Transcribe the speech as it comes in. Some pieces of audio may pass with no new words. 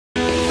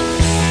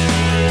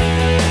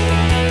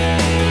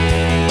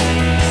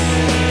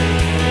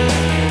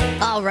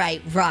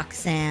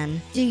Roxanne,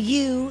 do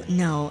you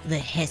know the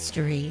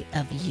history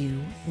of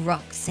you,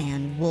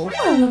 Roxanne Wolf?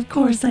 Well, of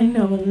course I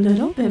know a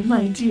little bit,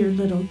 my dear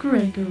little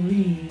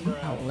Gregory.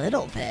 A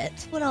little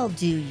bit? What all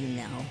do you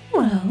know?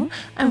 Well,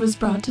 I was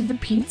brought to the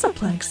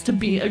Pizzaplex to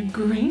be a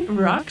great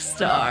rock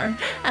star,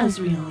 as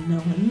we all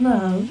know and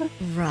love.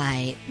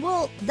 Right.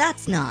 Well,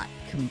 that's not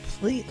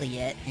completely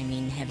it. I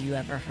mean, have you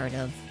ever heard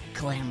of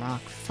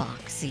GLAMROCK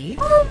FOXY?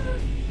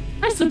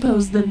 I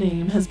suppose the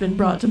name has been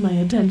brought to my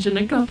attention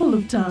a couple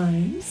of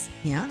times.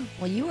 Yeah,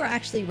 well, you were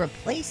actually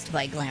replaced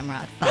by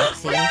GLAMROCK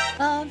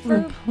FOXY for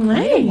Replaced?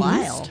 quite a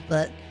while.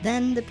 But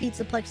then the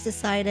Pizzaplex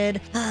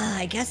decided,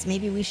 I guess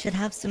maybe we should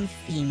have some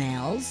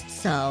females.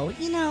 So,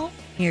 you know,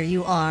 here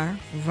you are,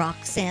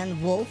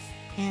 Roxanne Wolf,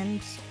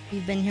 and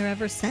you've been here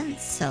ever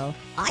since. So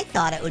I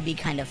thought it would be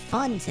kind of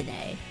fun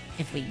today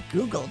if we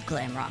Googled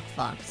GLAMROCK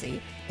FOXY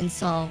and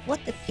saw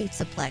what the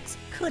Pizzaplex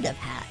could have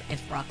had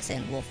if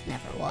Roxanne Wolf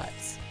never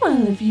was.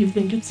 Well, if you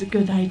think it's a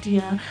good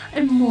idea,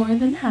 I'm more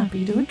than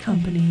happy to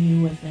accompany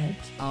you with it.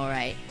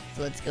 Alright,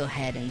 so let's go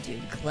ahead and do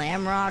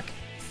GLAMROCK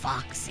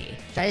FOXY.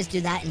 Should I just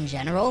do that in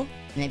general?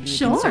 Maybe you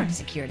can search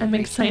security. I'm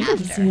excited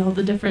to see all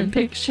the different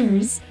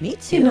pictures. Me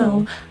too. You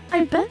know,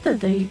 I bet that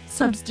they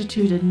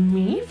substituted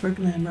me for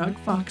GLAMROCK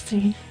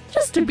FOXY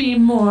just to be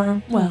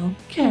more, well,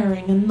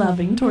 caring and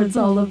loving towards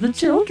all of the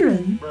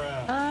children.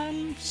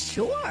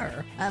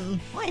 Sure.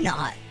 Why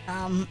not?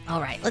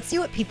 Alright, let's see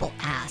what people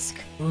ask.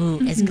 Ooh,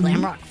 is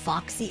GLAMROCK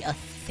FOXY a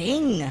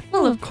thing?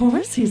 Well, of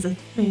course he's a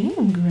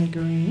thing,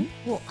 Gregory.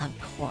 Well, of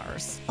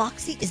course.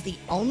 Foxy is the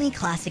only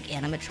classic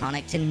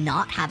animatronic to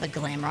not have a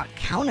GLAMROCK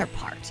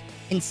counterpart.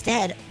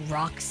 Instead,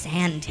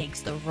 Roxanne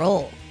takes the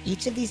role.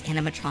 Each of these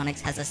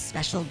animatronics has a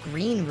special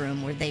green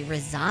room where they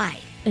reside.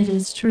 It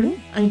is true.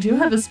 I do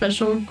have a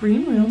special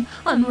green room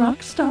on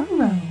Rockstar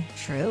Row.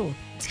 True.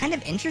 It's kind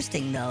of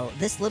interesting though.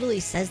 This literally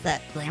says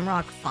that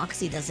GLAMROCK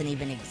FOXY doesn't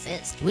even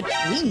exist, which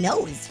we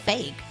know is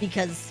fake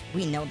because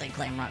we know that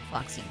GLAMROCK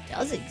FOXY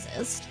does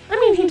exist. I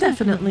mean, he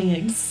definitely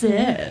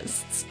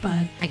exists,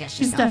 but I guess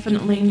he's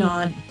definitely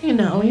not, you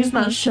know, he's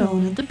not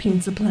shown at the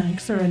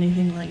Pizzaplex or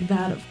anything like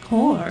that, of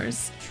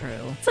course.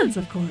 True. Since,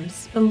 of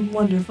course, the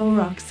wonderful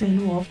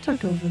Roxanne Wolf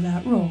took over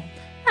that role.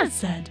 That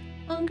said,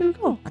 on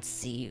Google. Let's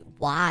see,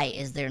 why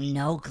is there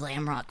no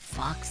GLAMROCK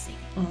FOXY?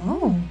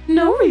 Oh,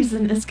 no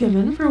reason is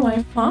given for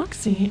why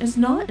Foxy is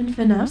not in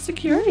FNAF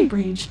Security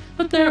Breach,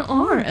 but there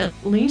are at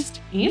least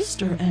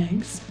Easter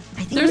eggs.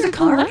 I think There's a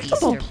there are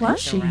collectible Easter eggs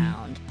plushie.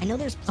 around. I know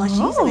there's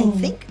plushies, and I Oh.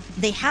 think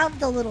they have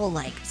the little,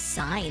 like,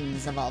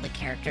 signs of all the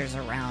characters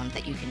around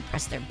that you can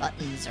press their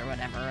buttons or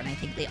whatever, and I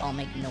think they all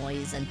make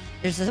noise, and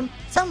there's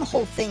some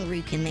whole thing where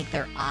you can make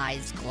their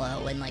eyes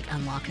glow and, like,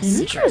 unlock a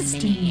secret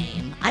Interesting.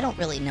 mini-game. I don't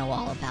really know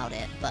all about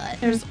it, but...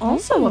 There's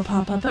also a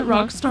pop-up at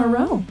Rockstar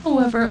Row.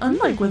 However,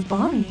 unlike with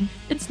Bonnie,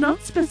 it's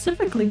not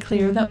specifically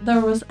clear that there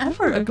was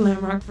ever a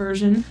GLAMROCK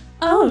version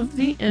of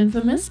the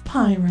infamous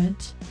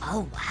pirate.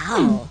 Oh,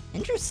 wow.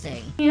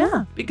 Interesting.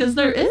 Yeah, because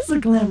there is a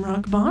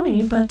GLAMROCK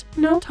Bonnie, but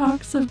no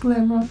talks of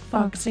GLAMROCK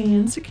Foxy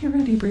in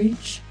Security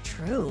Breach.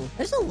 True.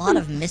 There's a lot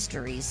of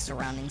mysteries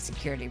surrounding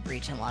Security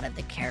Breach and a lot of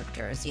the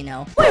characters, you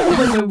know?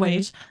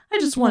 Wait. I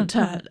just want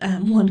to,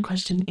 one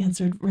question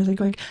answered really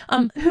quick.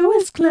 Who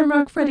is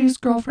GLAMROCK Freddy's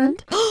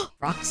girlfriend?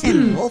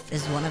 Roxanne Wolf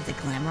is one of the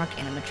GLAMROCK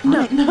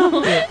animatronic.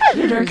 No.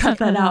 Editor, cut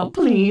that out,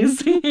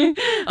 please.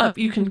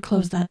 You can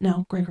close that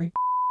now, Gregory.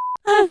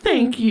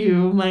 Thank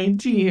you, my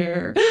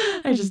dear.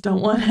 I just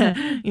don't want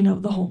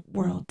the whole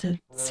world to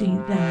see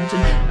that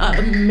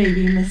and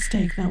maybe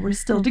mistake that we're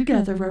still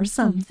together or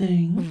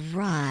something.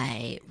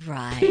 Right.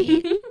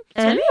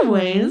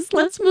 Anyways,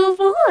 let's move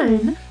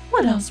on.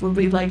 What else would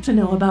we like to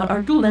know about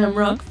our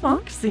GLAMROCK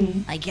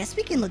Foxy? I guess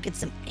we can look at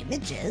some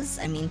images.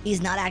 I mean,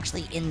 he's not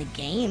actually in the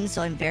game,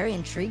 so I'm very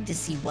intrigued to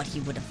see what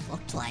he would have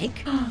looked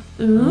like.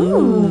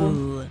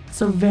 Ooh.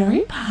 So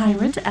very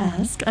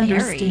pirate-esque,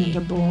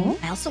 understandable.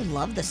 I also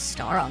love the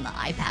star on the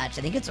eye patch.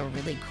 I think it's a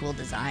really cool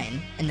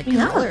design. And the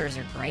Yeah. colors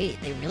are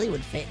great. They really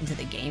would fit into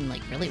the game,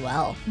 like, really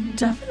well.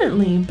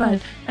 Definitely,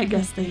 but I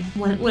guess they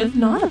went with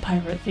not a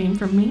pirate theme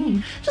for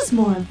me. Just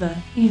more of the,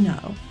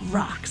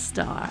 rock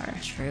star.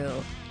 True.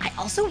 I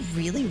also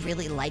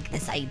really like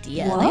this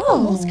idea. Whoa. They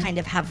almost kind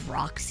of have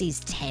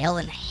Roxy's tail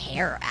and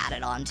hair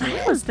added onto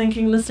it. I was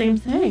thinking the same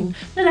thing.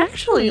 It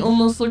actually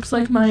almost looks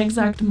like my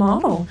exact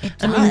model. It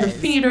I mean, the does.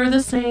 feet are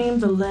the same,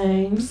 the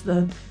legs,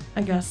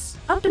 I guess,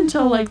 up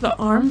until like the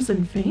arms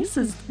and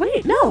faces.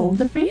 Wait, no,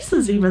 the face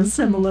is even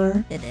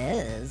similar. It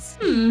is.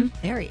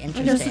 Very I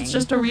interesting. guess it's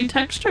just a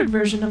retextured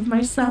version of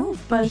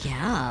myself, but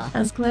Yeah.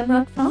 as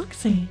GLAMROCK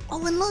Foxy.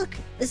 Oh, and look,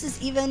 this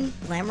is even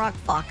GLAMROCK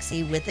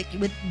FOXY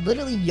with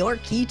literally your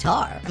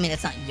guitar. I mean,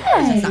 it's not yours,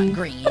 it's Hey, not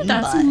green, but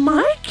that's but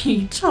my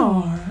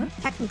guitar.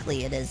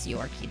 technically it is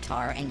your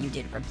guitar, and you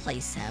did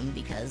replace him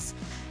because,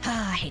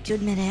 I hate to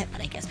admit it,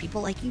 but I guess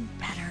people like you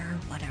better,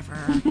 whatever.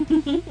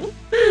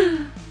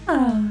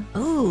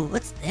 Ooh,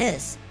 what's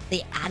this?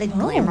 They added Oh.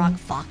 GLAMROCK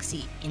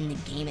FOXY in the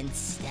game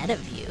instead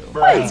of you.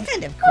 Wait, That's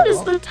kind of What is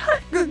cool.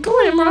 the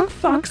GLAMROCK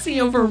FOXY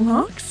over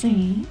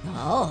Roxy?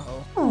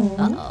 Oh. Oh.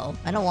 Uh-oh.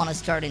 I don't want to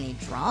start any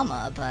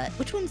drama, but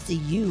which ones do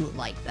you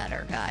like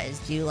better, guys?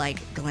 Do you like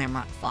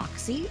GLAMROCK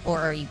FOXY, or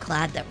are you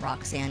glad that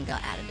Roxanne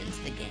got added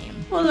into the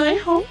game? Well, I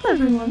hope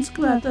everyone's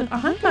glad that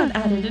I got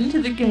added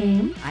into the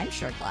game. I'm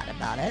sure glad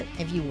about it.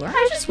 If you weren't,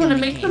 I just want to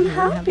in the make game, them we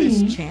wouldn't have happy.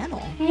 this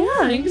channel.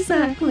 Yeah,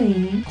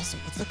 exactly. Also,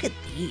 let's look at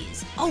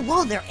these. Oh,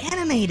 whoa, they're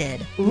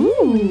animated.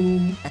 Ooh.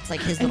 That's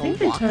like his I little think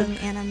they walking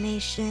took-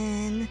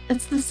 animation.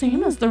 It's the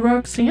same as the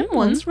Roxanne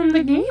ones from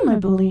the game, I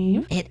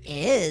believe. It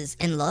is.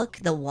 And look,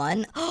 the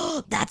one,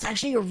 oh, that's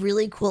actually a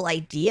really cool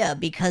idea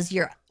because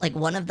you're like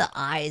one of the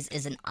eyes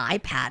is an eye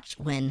patch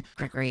when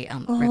Gregory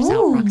rips out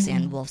Oh.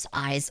 Roxanne Wolf's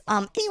eyes.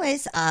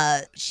 Anyways,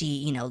 she,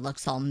 you know,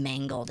 looks all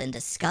mangled and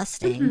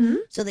disgusting. Mhm.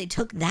 So they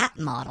took that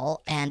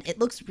model and it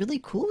looks really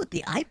cool with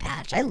the eye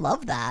patch. I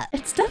love that.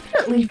 It's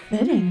definitely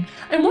fitting.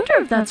 I wonder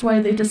if that's why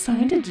they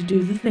decided to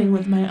do the thing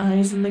with my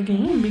eyes in the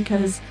game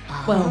because,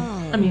 well,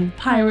 I Oh. mean,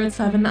 pirates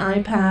have an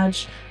eye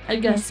patch. I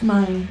guess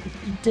my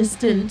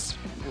distant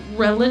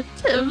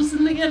relatives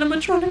in the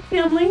animatronic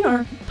family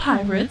are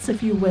pirates,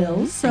 if you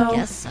will. So,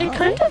 guess so. it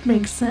kind of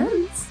makes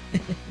sense.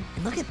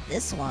 And look at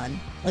this one.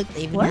 Look,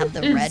 they even What have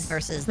the is red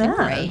versus the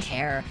gray that?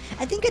 hair.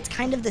 I think it's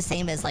kind of the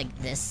same as like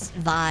this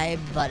vibe,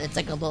 but it's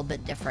like a little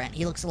bit different.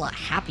 He looks a lot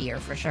happier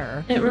for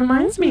sure. It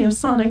reminds me of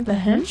Sonic the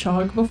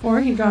Hedgehog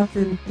before he got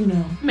the,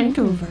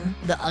 makeover.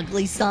 The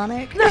ugly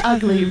Sonic. The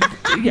ugly,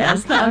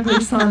 yes, the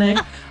ugly Sonic.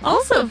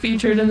 Also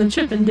featured in the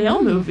Chip and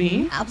Dale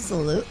movie.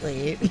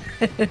 Absolutely.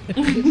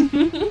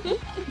 I'm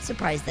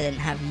surprised they didn't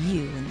have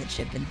you in the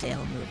Chip and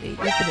Dale movie. You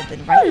could have been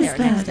What right does there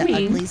next that to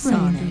mean, ugly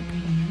Sonic.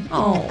 Gregory?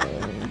 Oh,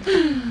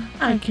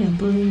 I can't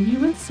believe you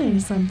would say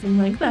something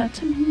like that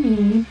to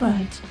me,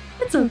 but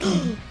it's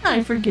okay.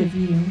 I forgive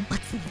you.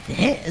 What's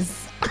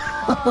this?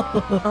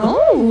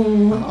 Oh,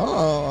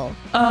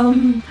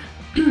 Oh,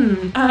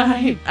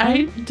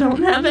 I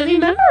don't have any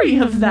memory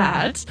of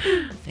that.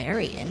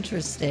 very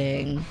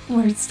interesting.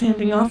 We're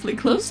standing awfully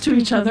close to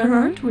each other,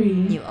 aren't we?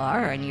 You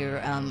are, and you're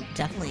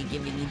definitely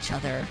giving each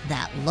other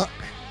that look,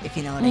 if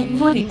you know what I mean.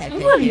 What I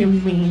think do you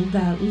mean,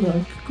 that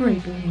look,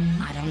 Gregory?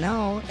 I don't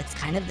know. It's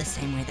kind of the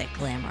same way that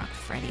GLAMROCK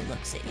Freddy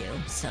looks at you.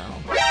 So,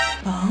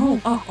 Oh,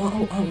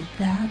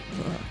 that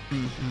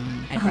look.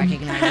 I'd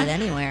recognize it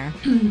anywhere.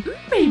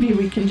 Maybe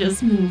we can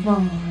just move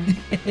on.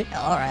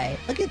 All right.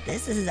 Look at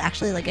this. This is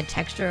actually like a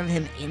texture of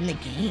him in the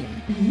game.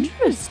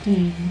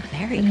 Interesting.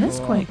 Very It cool. is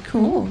quite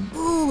cool.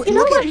 Ooh, You and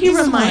know look what at he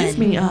this reminds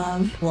one. me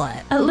of?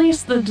 What? At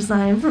least the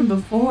design from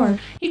before.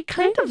 He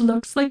kind of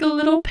looks like a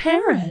little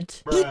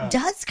parrot. He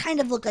does kind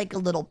of look like a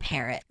little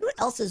parrot. What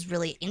else is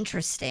really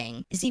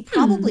interesting is he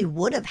probably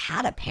would have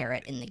had a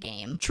parrot in the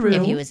game True.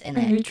 if he was in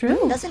Very it. true.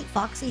 Doesn't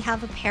Foxy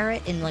have a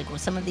parrot in like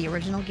some of the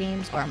original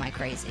games, or am I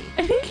crazy?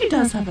 I think he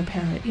does have a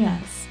parrot,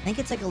 yes. I think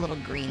it's like a little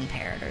green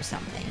parrot or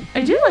something.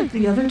 I do like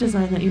the other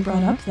design that you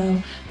brought up,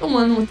 though. The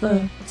one with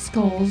the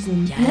skulls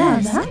and Yes, yeah,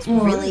 that it's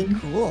one. really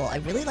cool. I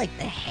really like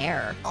the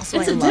hair. Also,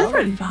 It's I a love.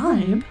 different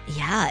vibe.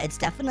 Yeah, it's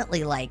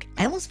definitely like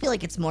I almost feel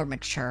like it's more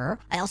mature.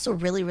 I also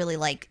really, really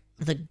like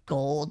the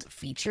gold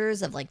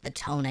features of like the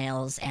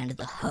toenails and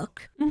the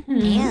hook.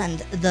 Mhm. And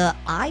the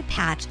eye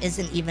patch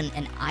isn't even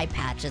an eye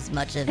patch as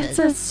much as It's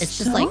a it's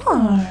just like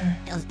star.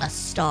 a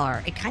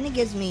star. It kind of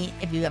gives me,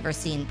 if you've ever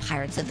seen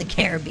Pirates of the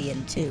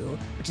Caribbean 2,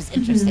 which is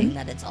interesting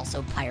that it's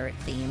also pirate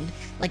themed,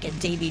 like a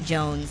Davy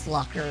Jones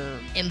locker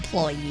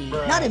employee.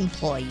 Not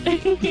employee,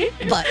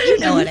 but you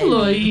know what I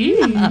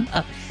mean.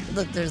 Employee.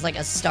 Look, there's like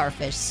a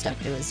starfish stuck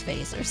to his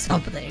face or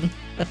something.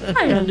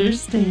 I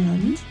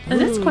understand.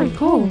 And it's quite Ooh.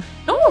 cool.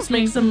 It almost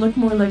makes him look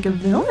more like a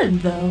villain,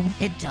 though.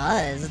 It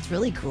does. It's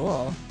really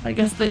cool. I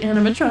guess the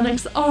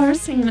animatronics are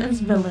seen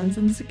as villains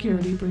in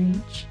Security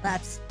Breach.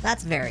 That's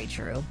very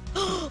true.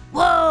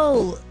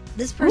 Whoa!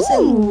 This person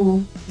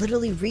Ooh,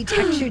 literally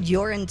retextured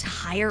your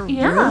entire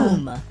yeah.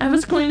 room. I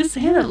was going to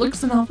say that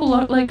looks an awful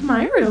lot like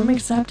my room,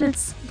 except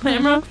it's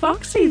GLAMROCK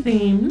FOXY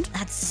themed.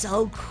 That's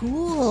so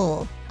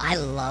cool. I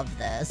love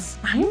this.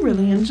 I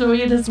really enjoy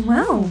it as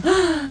well.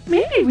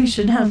 Maybe we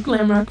should have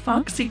GLAMROCK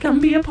FOXY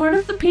come be a part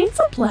of the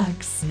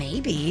Pizzaplex.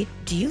 Maybe.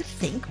 Do you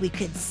think we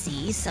could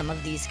see some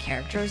of these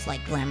characters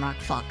like GLAMROCK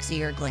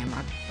FOXY or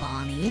GLAMROCK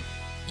Bonnie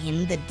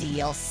in the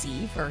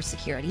DLC for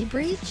Security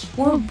Breach?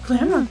 Well,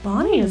 GLAMROCK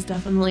Bonnie is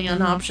definitely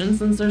an option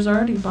since there's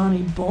already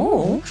Bonnie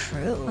Bull.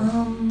 True.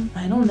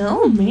 I don't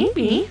know,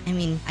 maybe. I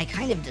mean, I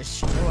kind of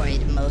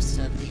destroyed most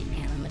of the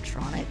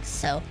animatronics,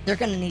 so they're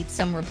gonna need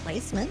some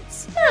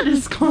replacements. That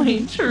is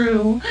quite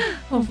true.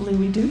 Hopefully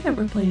we do get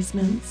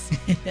replacements.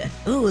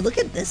 Ooh, look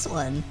at this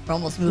one. We're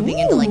almost moving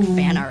into like Ooh.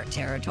 fan art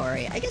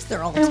territory. I guess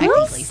they're all I will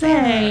technically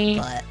say, fan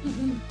art,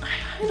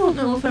 I don't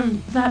know if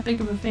I'm that big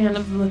of a fan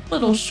of the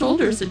little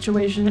shoulder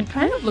situation. It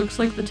kind of looks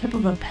like the tip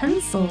of a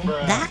pencil.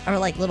 but that are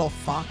like little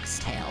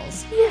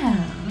foxtails.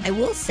 Yeah. I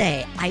will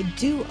say, I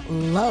do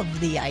love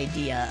the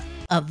idea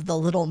of the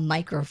little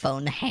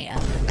microphone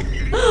hand.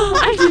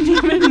 I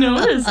didn't even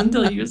notice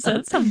until you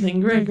said something,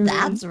 Gregory.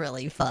 That's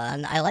really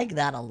fun. I like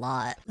that a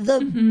lot.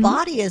 The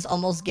body is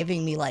almost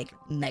giving me like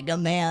Mega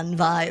Man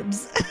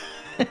vibes.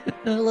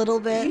 A little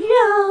bit.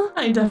 Yeah,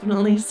 I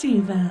definitely see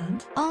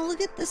that. Oh,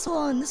 look at this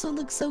one. This one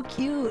looks so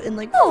cute and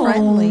like Aw,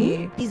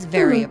 friendly. He's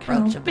very Look how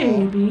approachable.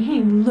 baby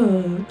he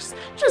looks,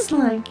 just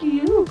like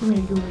you,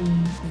 Gregory.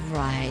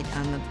 Right,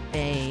 I'm a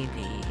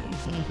baby.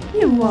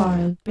 You are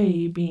a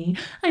baby.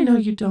 I know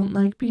you don't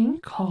like being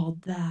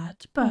called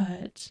that,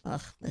 but...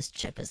 Ugh, this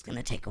chip is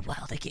gonna take a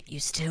while to get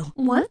used to.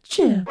 What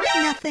chip?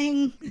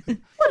 Nothing.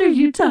 What are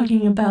you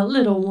talking about,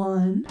 little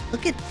one?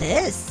 Look at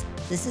this.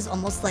 This is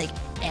almost like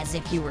as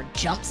if you were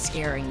jump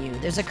scaring you.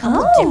 There's a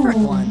couple Oh. different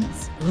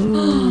ones.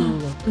 Ooh.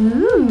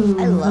 Ooh,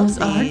 I love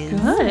those these.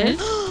 are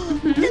good.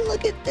 And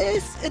look at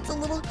this. It's a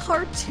little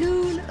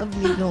cartoon of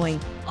me going,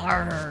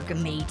 arg,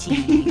 matey.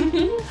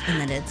 And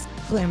then it's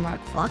Glamrock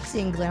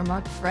Foxy and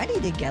Glamrock Freddy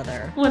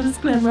together. What is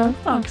GLAMROCK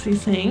FOXY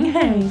saying?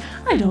 Hey,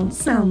 I don't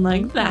sound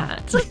like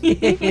that.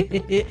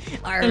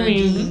 Arg,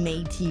 mean-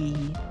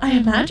 matey. I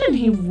imagine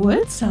he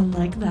would sound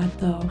like that,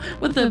 though,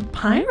 with a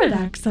pirate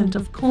accent,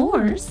 of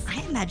course.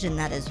 I imagine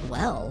that as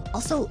well.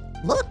 Also,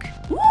 look.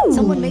 Ooh.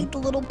 Someone made the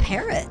little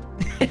parrot.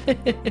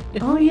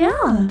 Oh,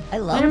 yeah. I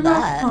love GLAMROCK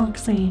that.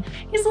 FOXY.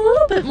 He's a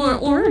little bit more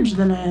orange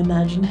than I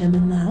imagined him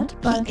in that,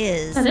 but He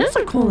is. that is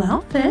a cool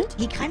outfit.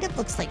 He kind of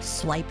looks like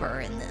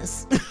Swiper in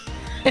this.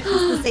 It's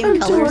the same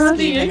color Dora scheme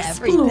the and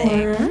everything.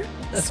 Explorer.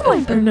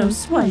 Swiper, no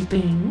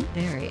swiping.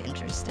 Very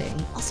interesting.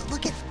 Also,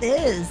 look at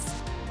this.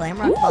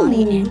 Glamrock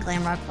Bonnie Ooh. and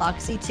Glamrock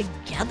Foxy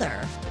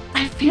together.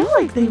 I feel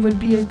like they would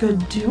be a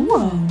good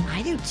duo.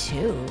 I do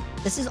too.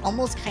 This is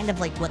almost kind of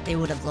like what they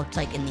would have looked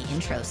like in the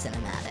intro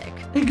cinematic.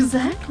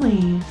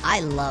 Exactly.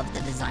 I love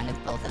the design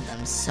of both of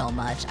them so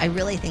much. I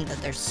really think that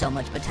there's so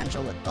much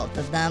potential with both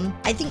of them.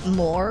 I think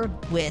more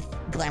with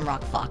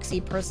Glamrock Foxy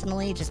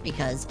personally, just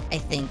because I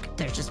think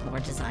there's just more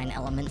design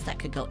elements that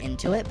could go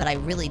into it, but I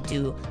really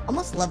do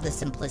almost love the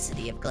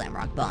simplicity of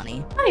Glamrock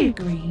Bonnie. I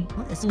agree.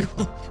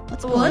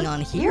 What's going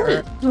on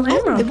here?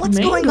 Glamrock What's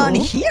going on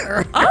Mangle?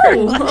 here?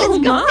 Oh, What is oh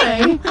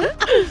going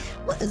my.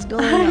 What is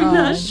going I'm on?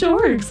 not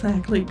sure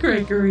exactly,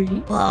 Gregory.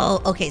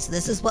 Whoa, okay, so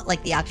this is what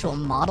like the actual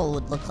model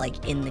would look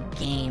like in the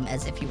game,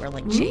 as if he were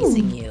like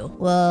chasing you.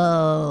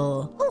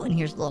 Whoa. Oh, and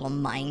here's a little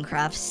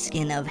Minecraft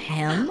skin of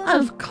him.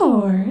 Of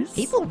course.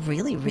 People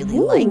really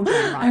Ooh, like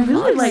Glamrock I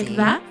really Foxy. like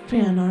that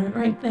fan art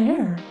right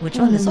there. Which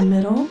one, in this the one?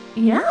 middle?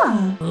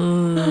 Yeah.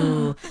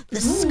 Ooh, the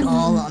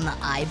skull on the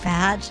eye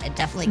patch, it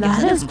definitely gives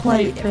That it a is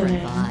completely quite different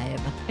fitting.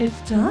 vibe. It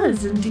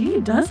does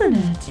indeed, doesn't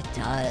it? It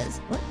does.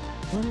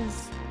 What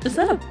is Is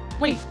that a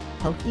wait?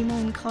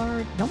 Pokemon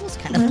card? It almost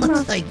kind of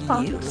looks like you.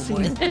 Foxy.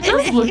 It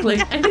does look like.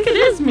 I think it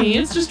is me.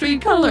 It's just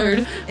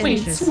recolored. Wait,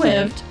 Interesting.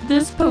 Swift.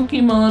 This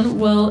Pokemon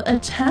will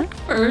attack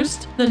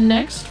first the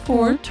next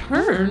 4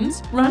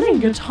 turns, running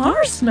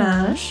Guitar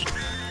Smash.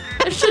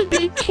 It should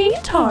be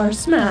Keytar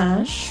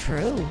Smash.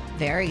 True.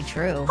 Very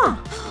true. Huh.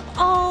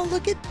 Oh,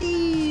 look at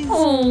these.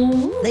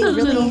 Oh, They the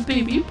really- little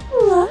baby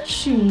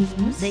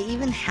plushies. They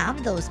even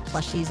have those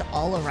plushies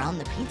all around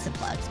the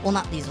Pizzaplex. Well,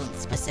 not these ones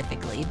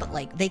specifically, but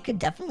like they could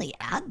definitely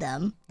add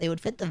them. They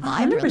would fit the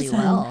vibe really 100%.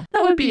 well.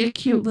 That would be a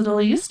cute little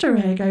Easter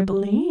egg, I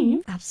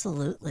believe.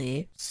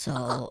 Absolutely.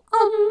 So,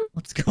 Um,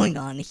 what's going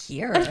on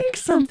here? I think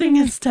something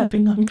is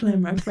stepping on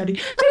Glamrock Freddy.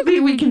 Maybe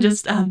we can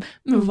just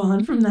move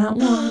on from that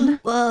one.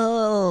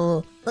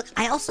 Whoa. Look,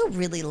 I also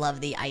really love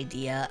the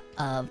idea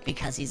of,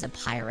 because he's a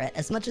pirate,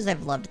 as much as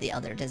I've loved the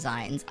other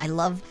designs, I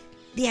love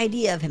the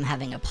idea of him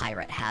having a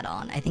pirate hat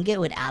on. I think it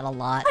would add a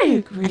lot. I I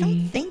agree.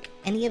 don't think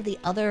any of the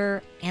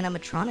other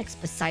animatronics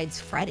besides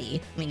Freddy,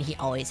 I mean, he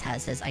always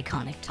has his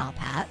iconic top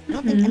hat. I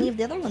don't think any of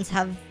the other ones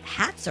have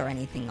hats or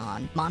anything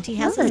on. Monty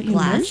has Now his that you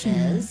mention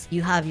glasses.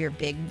 You have your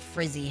big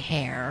frizzy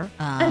hair.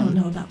 I don't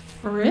know about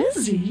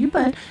frizzy,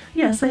 but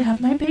yes, I have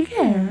my big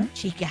hair.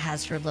 Chica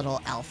has her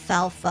little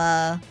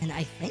alfalfa. And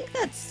I think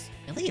that's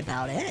really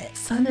about it.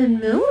 Sun and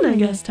Moon, I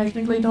guess,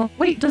 technically don't.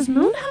 Wait, does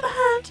Moon have a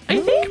hat? I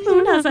think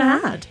Moon has a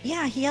hat.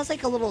 Yeah, he has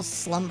like a little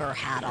slumber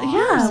hat on. or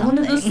Yeah, one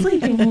of the something.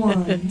 sleeping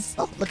ones.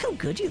 Oh, look how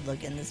good you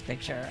look in this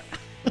picture.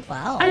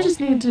 Wow. I just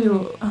need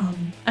to,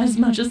 as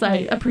much as I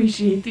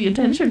appreciate the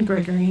attention,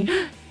 Gregory,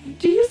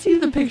 do you see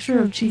the picture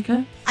of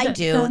Chica? I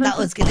do. That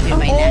was going to be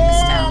my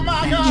next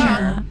venture.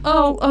 Yeah.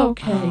 Oh,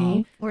 okay.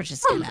 Oh, we're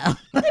just gonna.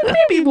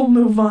 Maybe we'll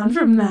move on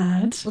from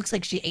that. Looks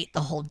like she ate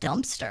the whole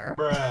dumpster.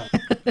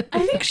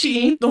 I think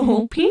she ate the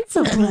whole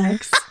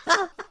Pizzaplex.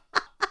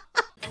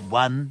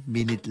 1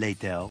 minute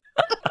later.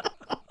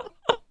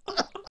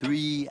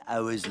 3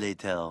 hours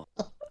later.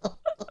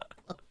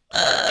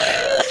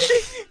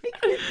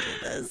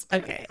 This.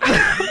 Okay.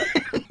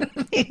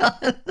 Moving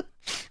on.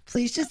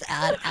 Please just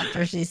add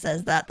after she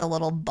says that the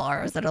little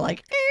bars that are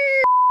like.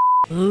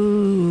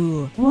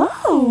 Ooh.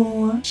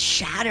 Whoa.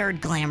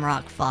 Shattered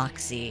Glamrock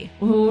Foxy.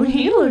 Ooh,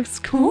 he looks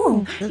cool.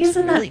 Looks He's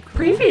in really that cool.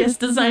 previous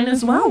design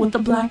as well with the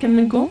black and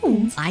the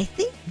gold. I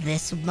think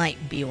this might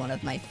be one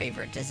of my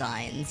favorite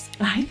designs.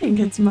 I think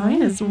it's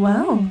mine as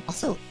well.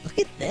 Also, look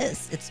at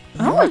this. It's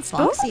It's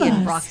both Foxy of and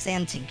us.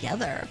 Roxanne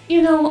together.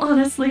 You know,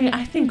 honestly,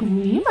 I think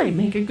we might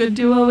make a good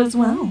duo as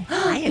well.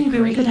 Maybe we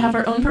agree. could have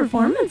our own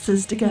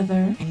performances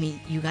together. I mean,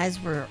 you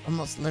guys were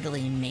almost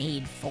literally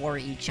made for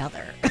each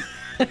other.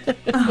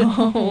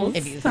 Oh,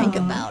 If you think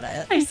stop. about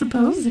it. I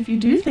suppose if you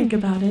do think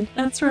about it,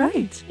 that's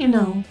right. You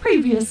know,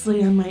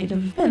 previously I might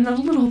have been a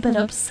little bit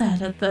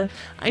upset at the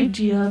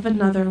idea of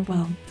another,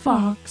 well,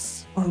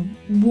 fox or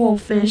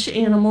wolfish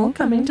animal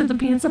coming to the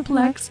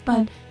Pizzaplex,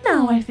 but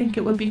now I think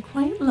it would be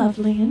quite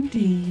lovely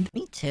indeed.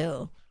 Me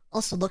too.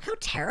 Also, look how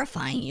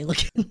terrifying you look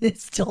in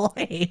this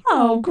toy.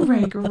 Oh,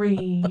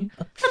 Gregory,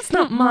 that's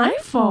not my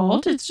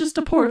fault. It's just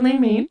a poorly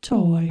made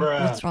toy.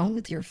 What's wrong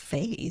with your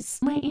face?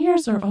 My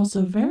ears are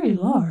also very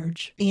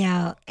large.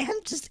 Yeah, and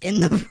just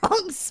in the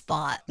wrong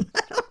spot.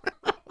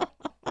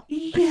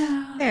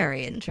 Yeah.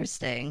 Very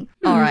interesting.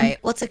 All right,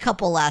 what's a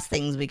couple last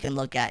things we can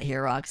look at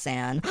here,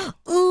 Roxanne?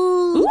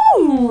 Ooh,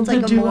 Ooh, it's the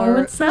like a duo more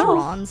itself.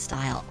 drawn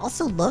style.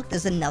 Also, look,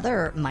 there's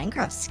another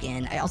Minecraft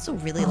skin. I also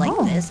really like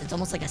this. It's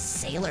almost like a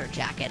sailor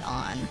jacket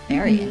on.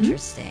 Very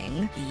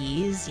interesting.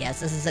 These, yes,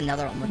 this is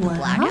another one with the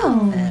black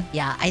outfit.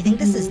 Yeah, I think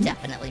this is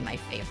definitely my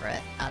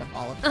favorite out of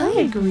all of them.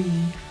 I agree.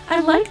 I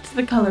liked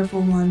the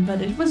colorful one,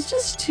 but it was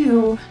just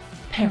too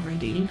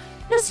parody.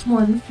 This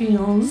one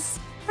feels,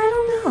 I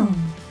don't know,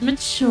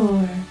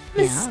 mature,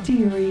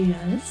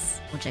 mysterious.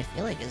 Which I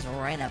feel like is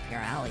right up your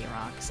alley,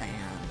 Roxanne.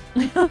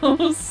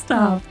 Oh,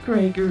 stop,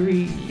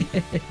 Gregory.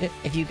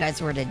 If you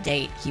guys were to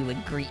date, he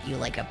would greet you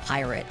like a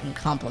pirate and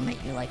compliment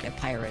you like a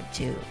pirate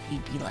too.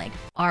 He'd be like,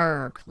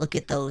 "Arg, look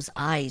at those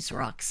eyes,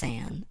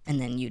 Roxanne."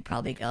 And then you'd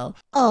probably go,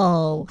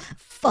 "Oh,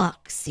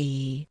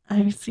 Foxy."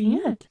 I see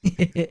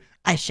it.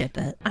 I ship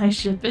it. I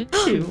ship it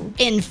too.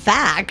 In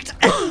fact,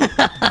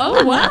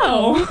 Oh,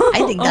 wow.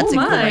 I think that's Oh, a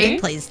my. great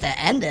place to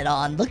end it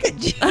on. Look at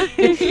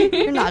you.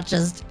 You're not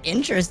just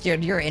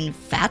interested, you're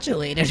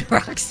infatuated,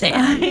 Roxanne.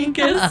 I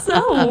guess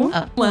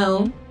so.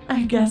 Well,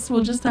 I guess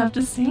we'll just have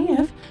to see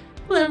if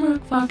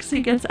GLAMROCK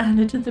Foxy gets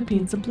added to the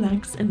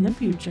Pizzaplex in the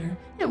future.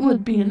 It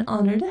would be an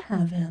honor to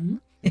have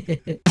him.